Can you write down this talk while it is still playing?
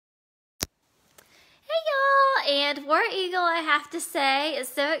and War Eagle, I have to say, is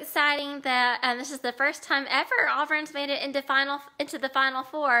so exciting that this is the first time ever Auburn's made it into the Final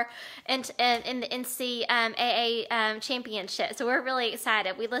Four in the NCAA championship. So we're really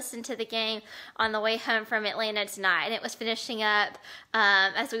excited. We listened to the game on the way home from Atlanta tonight, and it was finishing up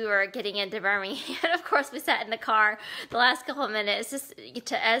as we were getting into Birmingham. And of course, we sat in the car the last couple of minutes just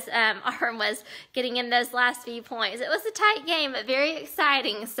as Auburn was getting in those last few points. It was a tight game, but very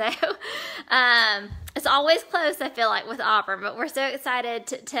exciting. So it's always close, I feel like, with Auburn, but we're so excited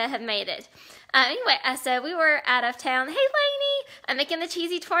to have made it. Anyway, so we were out of town. Hey, Lainey, I'm making the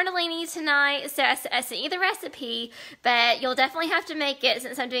cheesy tortellini tonight. So I sent you the recipe, but you'll definitely have to make it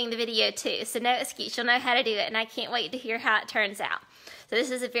since I'm doing the video too. So no excuse, you'll know how to do it, and I can't wait to hear how it turns out. So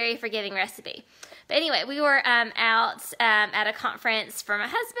this is a very forgiving recipe. But anyway, we were out at a conference for my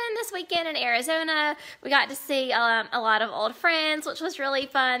husband this weekend in Arizona. We got to see a lot of old friends, which was really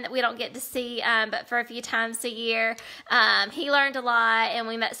fun that we don't get to see but for a few times a year. He learned a lot, and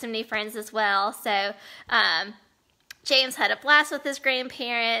we met some new friends as well. So James had a blast with his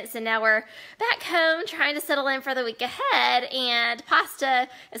grandparents, and now we're back home trying to settle in for the week ahead. And pasta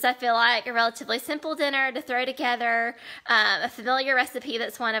is, I feel like, a relatively simple dinner to throw together, a familiar recipe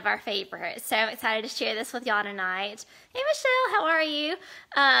that's one of our favorites. So I'm excited to share this with y'all tonight. Hey, Michelle, how are you?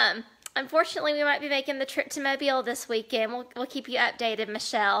 Unfortunately, we might be making the trip to Mobile this weekend. We'll keep you updated,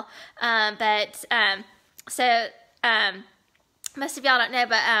 Michelle. Most of y'all don't know,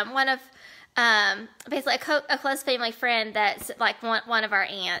 but one of basically a close family friend that's like one of our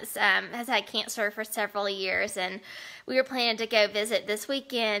aunts has had cancer for several years, and we were planning to go visit this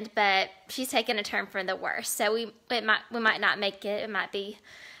weekend, but she's taken a turn for the worse, so we might not make it. It might be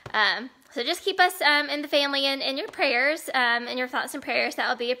so just keep us in the family in your prayers, and your thoughts and prayers. That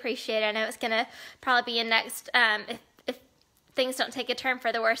will be appreciated. I know it's gonna probably be in next if things don't take a turn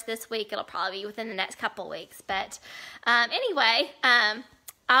for the worse this week, it'll probably be within the next couple weeks. But anyway,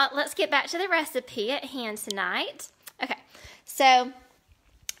 let's get back to the recipe at hand tonight. Okay, so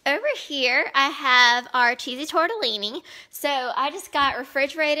over here I have our cheesy tortellini. So I just got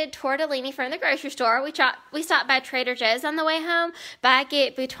refrigerated tortellini from the grocery store. We stopped by Trader Joe's on the way home, but I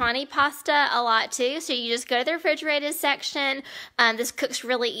get buttoni pasta a lot too. So you just go to the refrigerated section. This cooks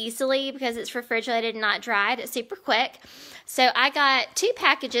really easily because it's refrigerated and not dried. It's super quick. So I got 2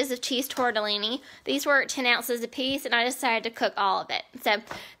 packages of cheese tortellini. These were 10 ounces a piece, and I decided to cook all of it. So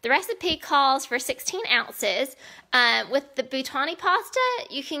the recipe calls for 16 ounces. With the buttoni pasta,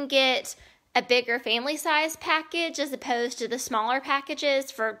 you can get a bigger family size package as opposed to the smaller packages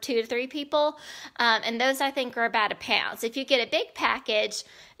for 2 to 3 people. And those, I think, are about £1. So if you get a big package,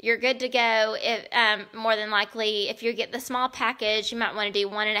 you're good to go. More than likely, if you get the small package, you might want to do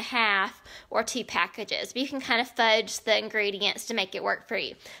 1.5 or 2 packages. But you can kind of fudge the ingredients to make it work for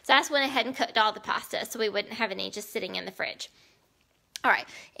you. So I just went ahead and cooked all the pasta so we wouldn't have any just sitting in the fridge. All right,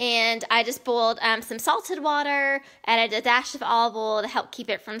 and I just boiled some salted water, added a dash of olive oil to help keep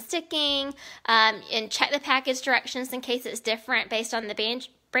it from sticking, and check the package directions in case it's different based on the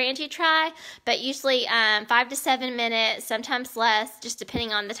brand you try, but usually 5 to 7 minutes, sometimes less, just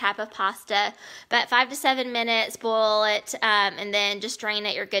depending on the type of pasta, but 5 to 7 minutes, boil it, and then just drain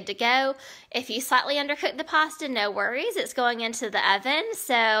it, you're good to go. If you slightly undercook the pasta, no worries, it's going into the oven,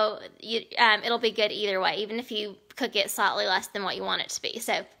 so it'll be good either way, even if you cook it slightly less than what you want it to be.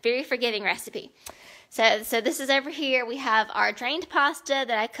 So very forgiving recipe. So this is over here. We have our drained pasta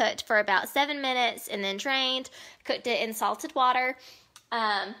that I cooked for about 7 minutes and then drained, cooked it in salted water.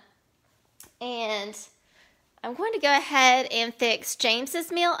 And I'm going to go ahead and fix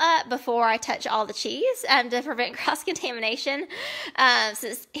James's meal up before I touch all the cheese to prevent cross-contamination.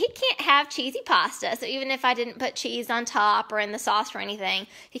 Since he can't have cheesy pasta, so even if I didn't put cheese on top or in the sauce or anything,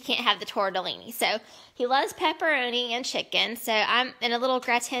 he can't have the tortellini. So he loves pepperoni and chicken, so I'm in a little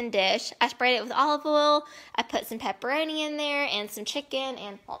gratin dish. I sprayed it with olive oil. I put some pepperoni in there and some chicken,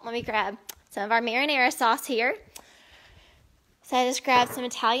 and let me grab some of our marinara sauce here. So I just grabbed some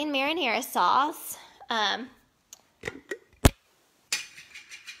Italian marinara sauce. I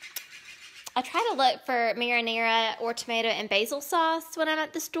try to look for marinara or tomato and basil sauce when I'm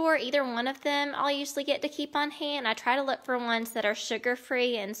at the store. Either one of them I'll usually get to keep on hand. I try to look for ones that are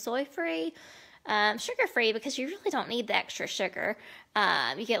sugar-free and soy-free. Sugar-free because you really don't need the extra sugar.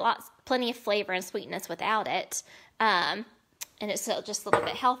 You get plenty of flavor and sweetness without it. And it's just a little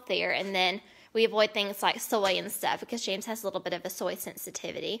bit healthier. And then we avoid things like soy and stuff because James has a little bit of a soy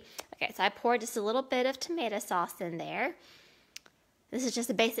sensitivity. Okay, so I poured just a little bit of tomato sauce in there. This is just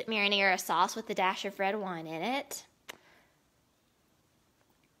a basic marinara sauce with a dash of red wine in it.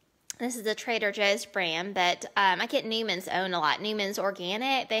 This is a Trader Joe's brand, but I get Newman's own a lot. Newman's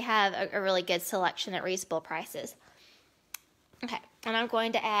Organic, they have a really good selection at reasonable prices. Okay, and I'm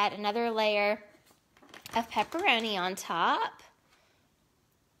going to add another layer of pepperoni on top.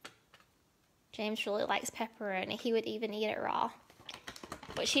 James really likes pepperoni. He would even eat it raw,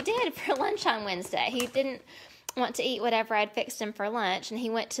 which he did for lunch on Wednesday. He didn't want to eat whatever I'd fixed him for lunch, and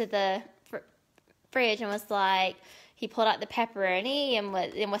he went to the fridge and was like, he pulled out the pepperoni and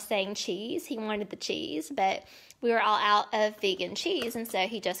was saying cheese. He wanted the cheese, but we were all out of vegan cheese, and so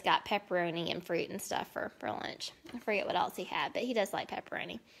he just got pepperoni and fruit and stuff for lunch. I forget what else he had, but he does like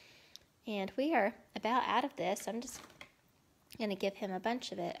pepperoni. And we are about out of this. I'm just going to give him a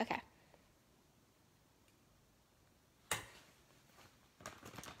bunch of it. Okay.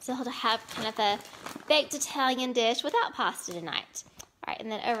 So he'll have kind of a baked Italian dish without pasta tonight. All right,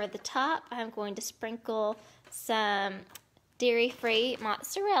 and then over the top, I'm going to sprinkle some dairy-free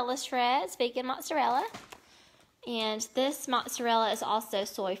mozzarella shreds, vegan mozzarella. And this mozzarella is also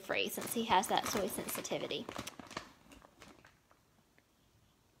soy-free since he has that soy sensitivity.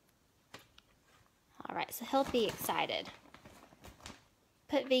 All right, so he'll be excited.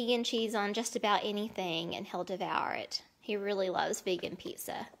 Put vegan cheese on just about anything and he'll devour it. He really loves vegan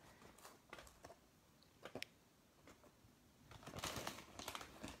pizza.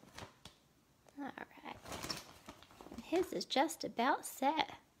 All right. His is just about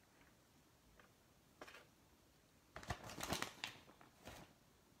set.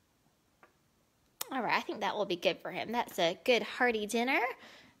 All right, I think that will be good for him. That's a good hearty dinner.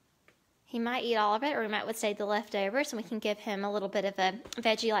 He might eat all of it, or we might would save the leftovers, and we can give him a little bit of a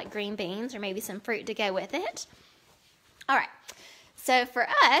veggie like green beans or maybe some fruit to go with it. All right, so for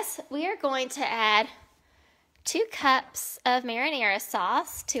us, we are going to add 2 cups of marinara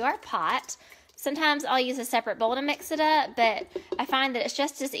sauce to our pot. Sometimes I'll use a separate bowl to mix it up, but I find that it's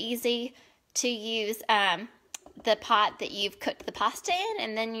just as easy to use the pot that you've cooked the pasta in,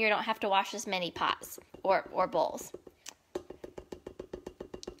 and then you don't have to wash as many pots or bowls.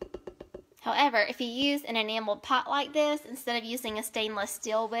 However, if you use an enameled pot like this, instead of using a stainless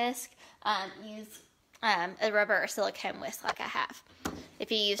steel whisk, use a rubber or silicone whisk like I have.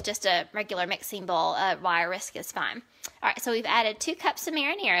 If you use just a regular mixing bowl, a wire whisk is fine. All right, so we've added 2 cups of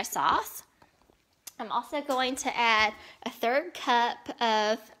marinara sauce. I'm also going to add a 1/3 cup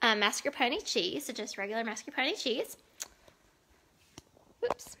of mascarpone cheese, so just regular mascarpone cheese.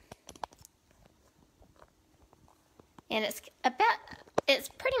 Oops. And it's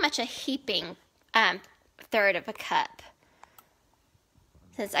pretty much a heaping 1/3 of a cup.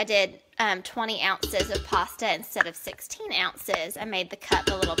 Since I did 20 ounces of pasta instead of 16 ounces, I made the cup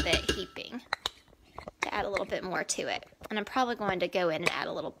a little bit heaping to add a little bit more to it. And I'm probably going to go in and add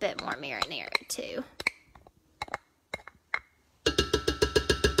a little bit more marinara too.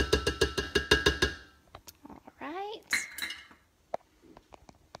 All right.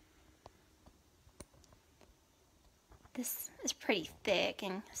 This is pretty thick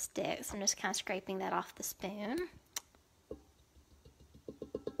and sticks. I'm just kind of scraping that off the spoon.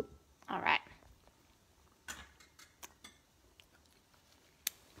 All right.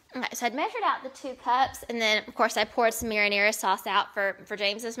 Okay, so I'd measured out the 2 cups, and then, of course, I poured some marinara sauce out for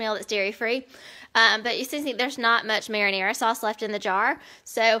James's meal that's dairy-free. But you see, there's not much marinara sauce left in the jar.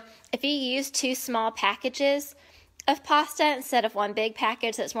 So if you use 2 small packages of pasta instead of 1 big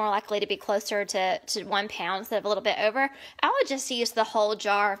package that's more likely to be closer to 1 pound instead of a little bit over, I would just use the whole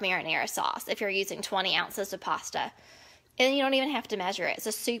jar of marinara sauce if you're using 20 ounces of pasta. And you don't even have to measure it. It's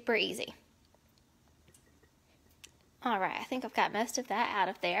just super easy. All right, I think I've got most of that out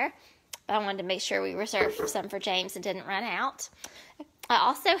of there. But I wanted to make sure we reserved some for James and didn't run out. I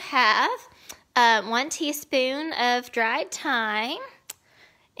also have 1 teaspoon of dried thyme,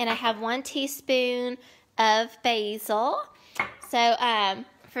 and I have 1 teaspoon of basil. So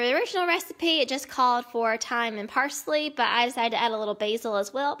for the original recipe, it just called for thyme and parsley, but I decided to add a little basil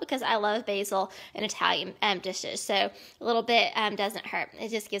as well because I love basil in Italian dishes. So a little bit doesn't hurt. It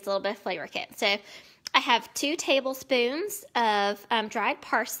just gives a little bit of flavor kick. So I have 2 tablespoons of dried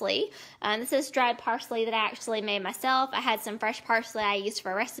parsley. This is dried parsley that I actually made myself. I had some fresh parsley I used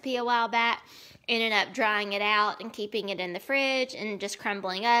for a recipe a while back. Ended up drying it out and keeping it in the fridge and just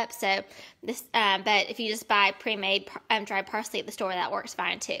crumbling up. So this, but if you just buy pre-made dried parsley at the store, that works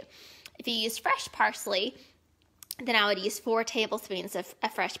fine too. If you use fresh parsley, then I would use 4 tablespoons of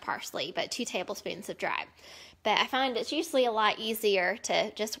fresh parsley, but 2 tablespoons of dried. But I find it's usually a lot easier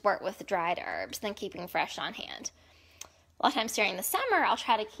to just work with dried herbs than keeping fresh on hand. A lot of times during the summer, I'll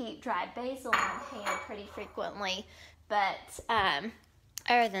try to keep dried basil on hand pretty frequently, but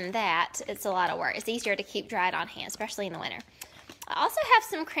other than that, it's a lot of work. It's easier to keep dried on hand, especially in the winter. I also have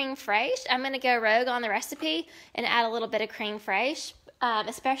some creme fraiche. I'm going to go rogue on the recipe and add a little bit of creme fraiche,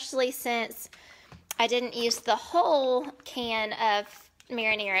 especially since I didn't use the whole can of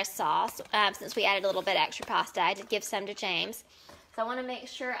marinara sauce, since we added a little bit extra pasta. I did give some to James. So I want to make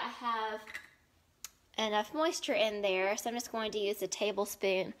sure I have enough moisture in there. So I'm just going to use a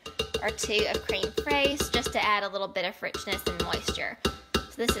tablespoon or two of creme fraiche just to add a little bit of richness and moisture.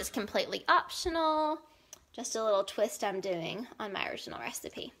 So this is completely optional. Just a little twist I'm doing on my original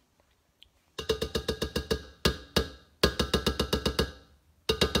recipe.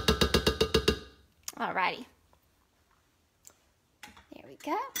 Alrighty. There we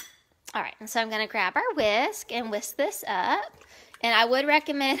go. Alright, and so I'm going to grab our whisk and whisk this up. And I would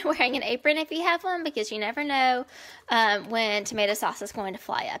recommend wearing an apron if you have one, because you never know when tomato sauce is going to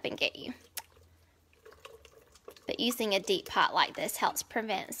fly up and get you. But using a deep pot like this helps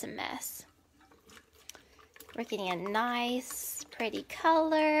prevent some mess. We're getting a nice, pretty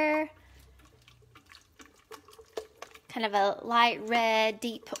color. Kind of a light red,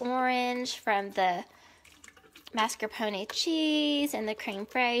 deep orange from the mascarpone cheese and the creme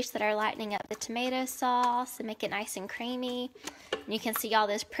fraiche that are lightening up the tomato sauce and make it nice and creamy. And you can see all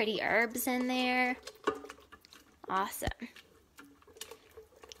those pretty herbs in there. Awesome.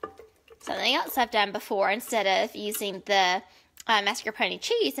 Something else I've done before, instead of using the mascarpone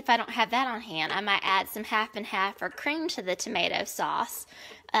cheese, if I don't have that on hand, I might add some half and half or cream to the tomato sauce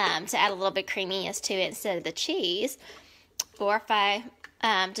to add a little bit creaminess to it instead of the cheese. Or if I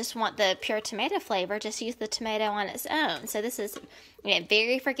just want the pure tomato flavor, just use the tomato on its own. So this is a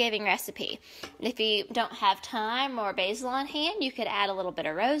very forgiving recipe. And if you don't have thyme or basil on hand, you could add a little bit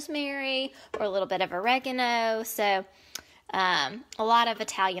of rosemary or a little bit of oregano. So a lot of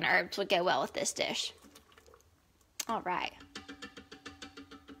Italian herbs would go well with this dish. All right.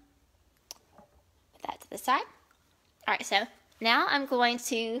 Put that to the side. All right, so now I'm going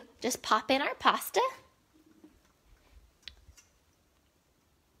to just pop in our pasta.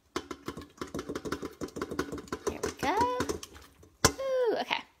 There we go. Ooh,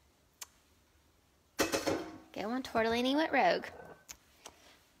 okay. Go on, tortellini went rogue.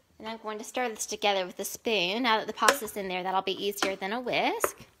 And I'm going to stir this together with a spoon. Now that the pasta's in there, that'll be easier than a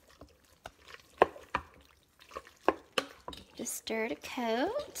whisk. Just stir to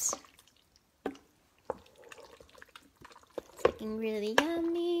coat. It's looking really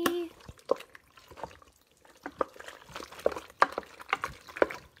yummy.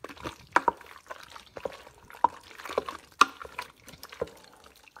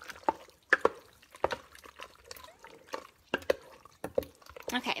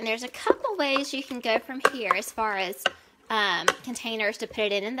 Okay, and there's a couple ways you can go from here as far as containers to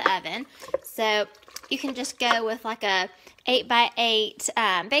put it in the oven. So you can just go with like a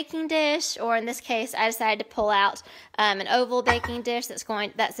 8x8 baking dish, or in this case I decided to pull out an oval baking dish that's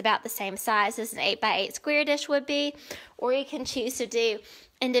about the same size as an 8x8 square dish would be. Or you can choose to do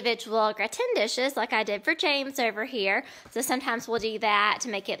individual gratin dishes like I did for James over here. So sometimes we'll do that to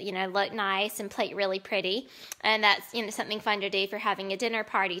make it, look nice and plate really pretty. And that's, something fun to do if you're having a dinner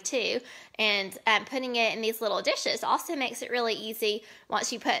party too. And putting it in these little dishes also makes it really easy.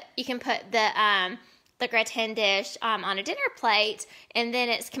 Once you can put the gratin dish on a dinner plate, and then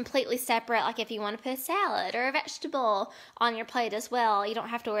it's completely separate. Like if you want to put a salad or a vegetable on your plate as well, you don't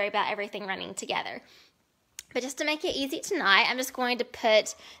have to worry about everything running together. But just to make it easy tonight, I'm just going to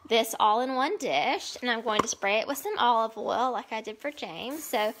put this all in one dish, and I'm going to spray it with some olive oil like I did for James,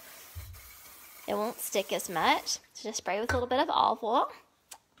 so it won't stick as much. So just spray with a little bit of olive oil.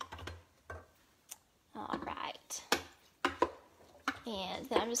 All right. And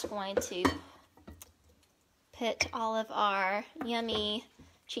then I'm just going to put all of our yummy,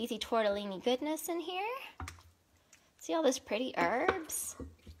 cheesy tortellini goodness in here. See all those pretty herbs?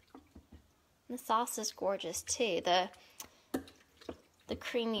 The sauce is gorgeous too. The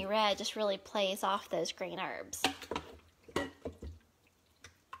creamy red just really plays off those green herbs.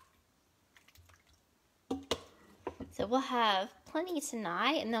 So we'll have plenty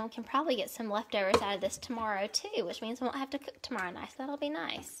tonight, and then we can probably get some leftovers out of this tomorrow too, which means we won't have to cook tomorrow night. So that'll be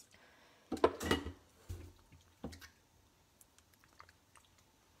nice.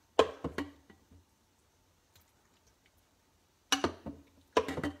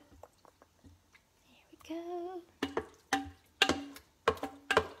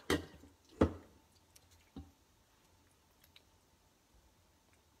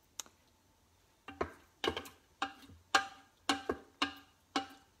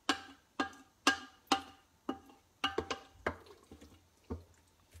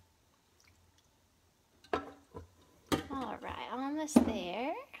 Almost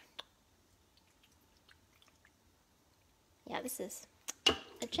there. Yeah, this is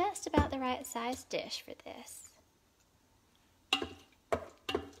just about the right size dish for this.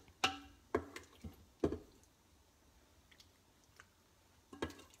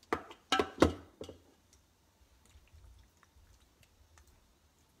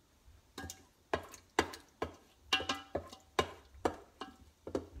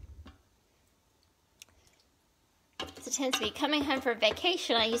 Tends to be coming home for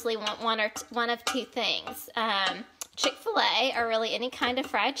vacation. I usually want one of two things. Chick-fil-A, or really any kind of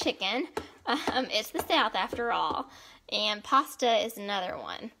fried chicken. It's the South after all. And pasta is another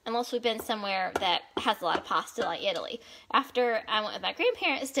one, unless we've been somewhere that has a lot of pasta, like Italy. After I went with my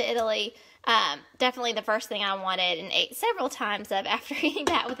grandparents to Italy, definitely the first thing I wanted and ate several times of after eating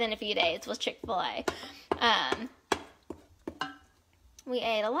that within a few days was Chick-fil-A. We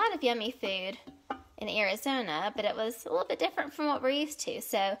ate a lot of yummy food in Arizona, but it was a little bit different from what we're used to.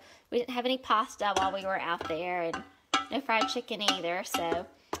 So we didn't have any pasta while we were out there, and no fried chicken either. So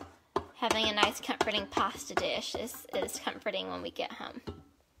having a nice comforting pasta dish is comforting when we get home.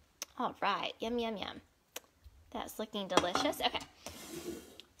 All right, yum, yum, yum. That's looking delicious. Okay,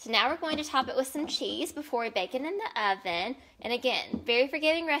 so now we're going to top it with some cheese before we bake it in the oven. And again, very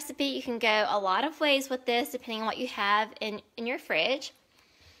forgiving recipe. You can go a lot of ways with this depending on what you have in your fridge.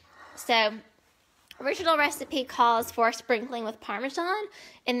 So original recipe calls for sprinkling with Parmesan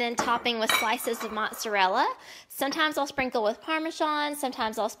and then topping with slices of mozzarella. Sometimes I'll sprinkle with Parmesan,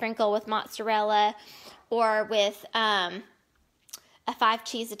 sometimes I'll sprinkle with mozzarella or with a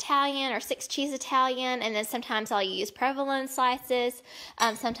 5-cheese Italian or 6-cheese Italian, and then sometimes I'll use provolone slices,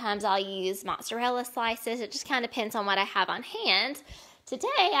 sometimes I'll use mozzarella slices. It just kind of depends on what I have on hand. Today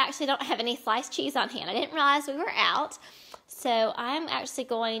I actually don't have any sliced cheese on hand. I didn't realize we were out, so I'm actually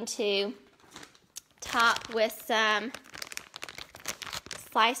going to top with some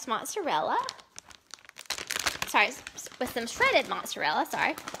sliced mozzarella. Sorry, with some shredded mozzarella,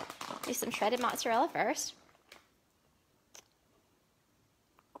 sorry. Do some shredded mozzarella first.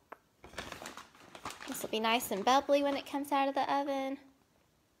 This will be nice and bubbly when it comes out of the oven.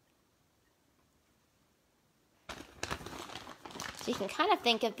 So you can kind of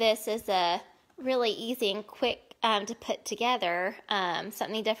think of this as a really easy and quick to put together,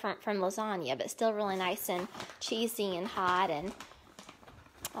 something different from lasagna, but still really nice and cheesy and hot and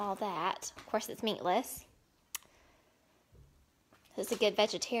all that. Of course, it's meatless. It's a good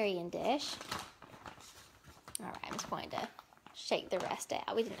vegetarian dish. All right, I'm just going to shake the rest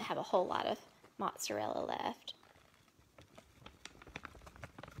out. We didn't have a whole lot of mozzarella left.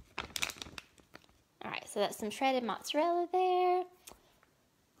 All right, so that's some shredded mozzarella there.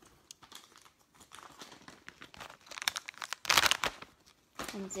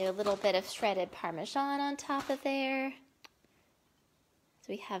 And do a little bit of shredded Parmesan on top of there. So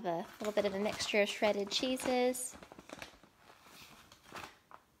we have a little bit of a mixture of shredded cheeses.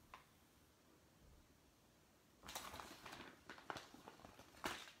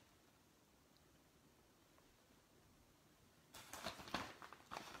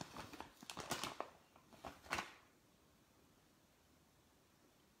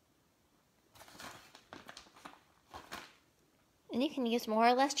 And you can use more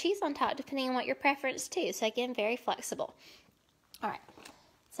or less cheese on top depending on what your preference too. So again, very flexible. All right,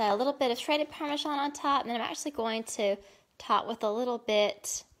 so a little bit of shredded Parmesan on top, and then I'm actually going to top with a little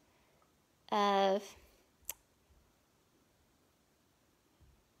bit of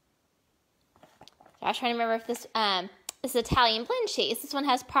I was trying to remember if this is Italian blend cheese. This one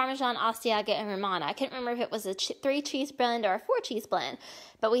has Parmesan, Asiago, and Romano. I couldn't remember if it was a 3-cheese blend or a 4-cheese blend,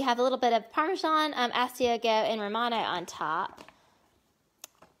 but we have a little bit of Parmesan, Asiago, and Romano on top.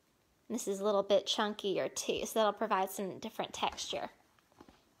 This is a little bit chunkier too, so that'll provide some different texture.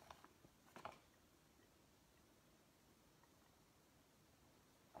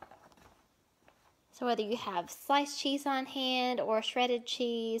 So whether you have sliced cheese on hand or shredded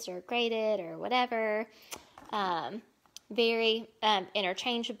cheese or grated or whatever, very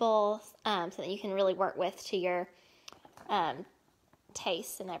interchangeable, so that you can really work with to your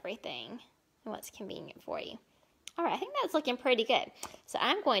tastes and everything and what's convenient for you. All right, I think that's looking pretty good. So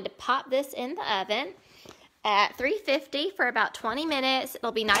I'm going to pop this in the oven at 350 for about 20 minutes.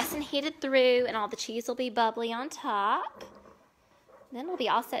 It'll be nice and heated through, and all the cheese will be bubbly on top. Then we'll be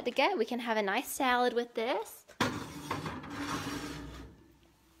all set to go. We can have a nice salad with this. And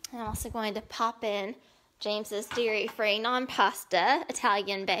I'm also going to pop in James's dairy-free non-pasta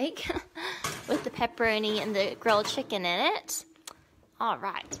Italian bake with the pepperoni and the grilled chicken in it. All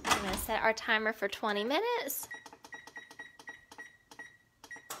right, I'm going to set our timer for 20 minutes.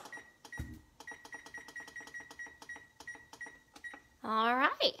 All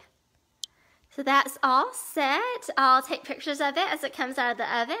right, So that's all set. I'll take pictures of it as it comes out of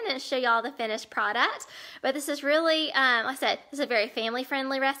the oven and show you all the finished product. But this is really, like I said, this is a very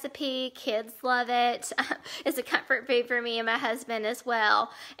family-friendly recipe. Kids love it. It's a comfort food for me and my husband as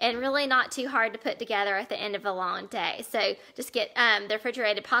well. And really not too hard to put together at the end of a long day. So just get the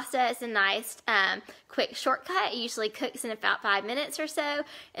refrigerated pasta. It's a nice quick shortcut. It usually cooks in about 5 minutes or so.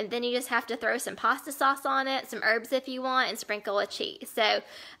 And then you just have to throw some pasta sauce on it, some herbs if you want, and sprinkle with cheese. So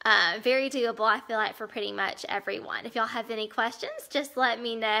very doable, I feel like, for pretty much everyone. If y'all have any questions, just let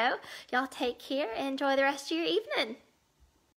me know. Y'all take care and enjoy the rest of your evening.